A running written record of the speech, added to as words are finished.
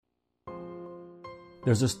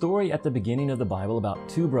There's a story at the beginning of the Bible about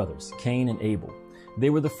two brothers, Cain and Abel. They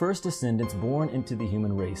were the first descendants born into the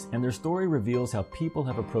human race, and their story reveals how people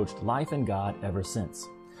have approached life and God ever since.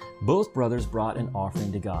 Both brothers brought an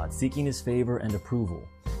offering to God, seeking His favor and approval.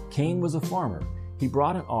 Cain was a farmer. He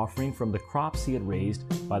brought an offering from the crops he had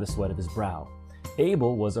raised by the sweat of his brow.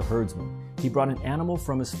 Abel was a herdsman. He brought an animal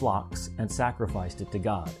from his flocks and sacrificed it to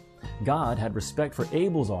God. God had respect for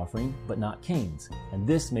Abel's offering, but not Cain's, and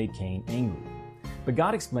this made Cain angry. But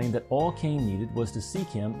God explained that all Cain needed was to seek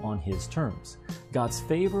Him on his terms. God's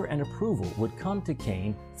favor and approval would come to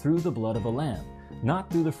Cain through the blood of a lamb, not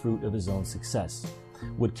through the fruit of his own success.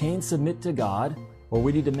 Would Cain submit to God, or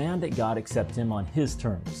would he demand that God accept him on his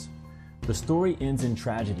terms? The story ends in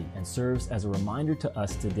tragedy and serves as a reminder to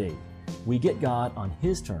us today. We get God on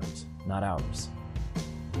His terms, not ours.